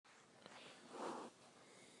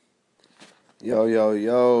Yo, yo,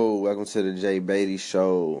 yo, welcome to the Jay Beatty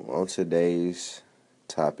Show. On today's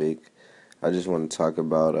topic, I just want to talk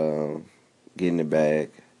about getting the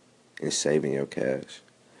bag and saving your cash.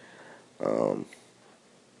 Um,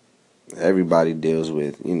 Everybody deals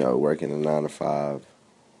with, working a 9 to 5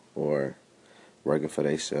 or working for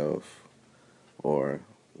themselves or,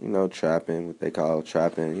 trapping, what they call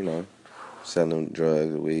trapping, selling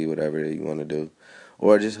drugs, weed, whatever you want to do.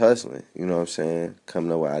 Or just hustling, you know what I'm saying?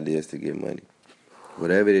 Coming up with ideas to get money.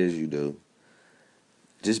 Whatever it is you do,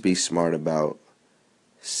 just be smart about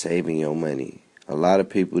saving your money. A lot of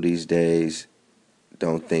people these days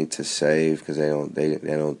don't think to save because they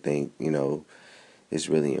don't think it's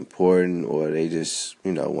really important, or they just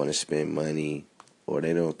want to spend money, or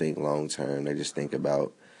they don't think long term. They just think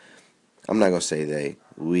about, I'm not gonna say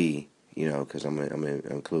we because I'm gonna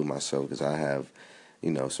include myself because I have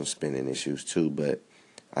some spending issues too. But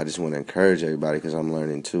I just want to encourage everybody because I'm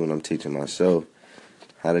learning too, and I'm teaching myself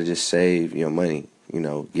how to just save your money.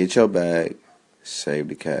 Get your bag, save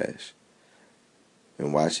the cash,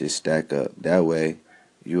 and watch it stack up. That way,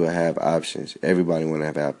 you will have options. Everybody want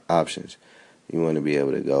to have options. You want to be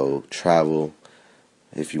able to go travel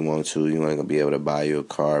if you want to. You want to be able to buy you a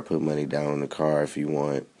car, put money down on the car if you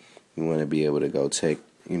want. You want to be able to go take,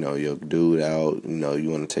 your dude out. You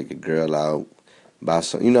want to take a girl out, buy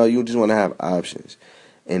some. You just want to have options.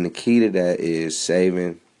 And the key to that is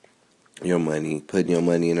saving your money, putting your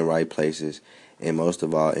money in the right places, and most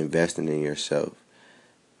of all, investing in yourself.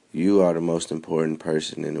 You are the most important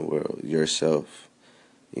person in the world, yourself.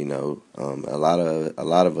 A lot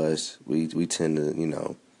of us we tend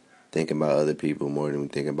to think about other people more than we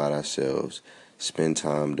think about ourselves. Spend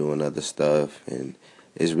time doing other stuff, and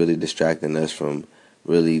it's really distracting us from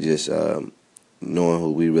really just knowing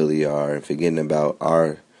who we really are and forgetting about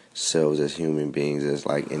ourselves as human beings, as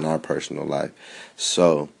like in our personal life.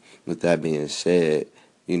 So, with that being said,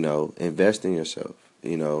 invest in yourself.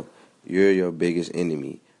 You're your biggest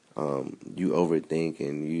enemy. You overthink,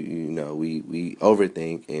 and we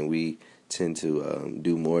overthink, and we tend to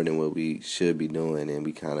do more than what we should be doing, and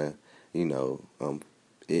we kind of you know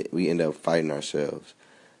we end up fighting ourselves.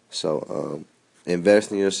 So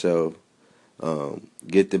invest in yourself,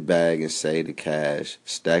 get the bag and save the cash,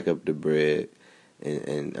 stack up the bread,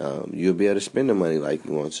 and you'll be able to spend the money like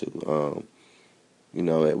you want to.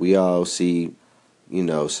 We all see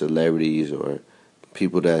celebrities or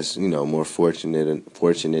people that's more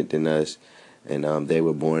fortunate than us, and they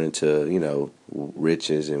were born into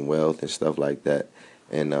riches and wealth and stuff like that.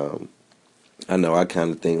 And I know I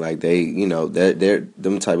kind of think like they they're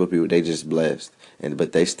them type of people. They just blessed, and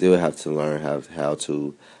but they still have to learn how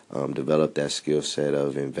to develop that skill set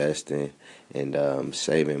of investing and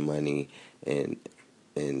saving money, and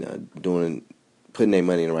doing putting their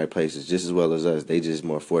money in the right places just as well as us. They just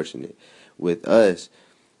more fortunate. With us,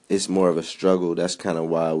 it's more of a struggle. That's kind of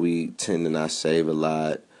why we tend to not save a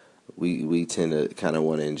lot. We tend to kind of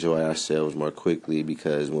want to enjoy ourselves more quickly,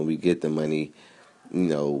 because when we get the money,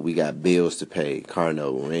 we got bills to pay, car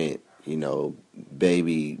note, rent,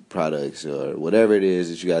 baby products, or whatever it is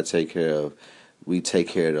that you got to take care of. We take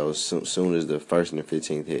care of those soon as the first and the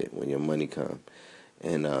 15th hit, when your money come.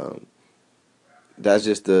 And that's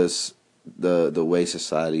just the way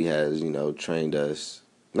society has trained us.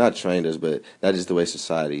 Not trained us, but that's just the way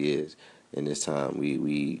society is in this time.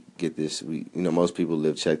 We get this. Most people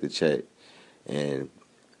live check to check, and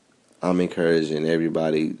I'm encouraging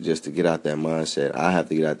everybody just to get out that mindset. I have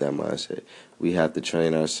to get out that mindset. We have to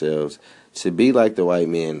train ourselves to be like the white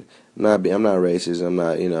men. I'm not racist. I'm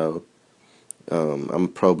not I'm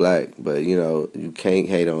pro-black, but you can't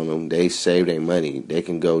hate on them. They save their money. They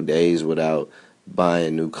can go days without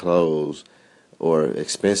buying new clothes or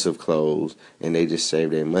expensive clothes, and they just save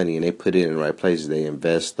their money, and they put it in the right places. They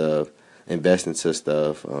invest into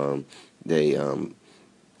stuff. They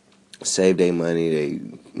save their money. They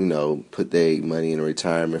put their money in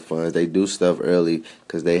retirement funds. They do stuff early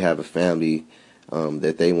because they have a family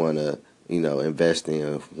that they want to invest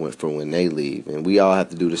in for when they leave. And we all have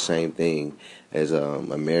to do the same thing as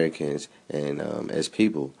Americans and as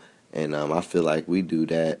people. And I feel like we do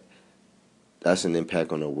that. That's an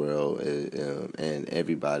impact on the world, and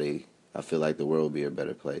everybody. I feel like the world will be a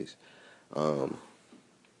better place. Um,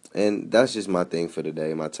 and that's just my thing for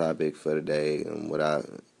today, my topic for today, and what I,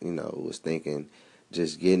 was thinking.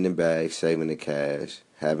 Just getting the bag, saving the cash,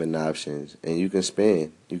 having options, and you can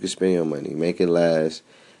spend. You can spend your money, make it last,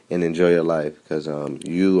 and enjoy your life, because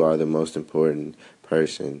you are the most important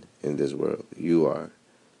person in this world. You are.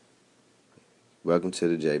 Welcome to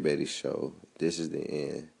the Jay Beatty Show. This is the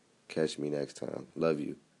end. Catch me next time. Love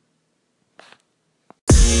you.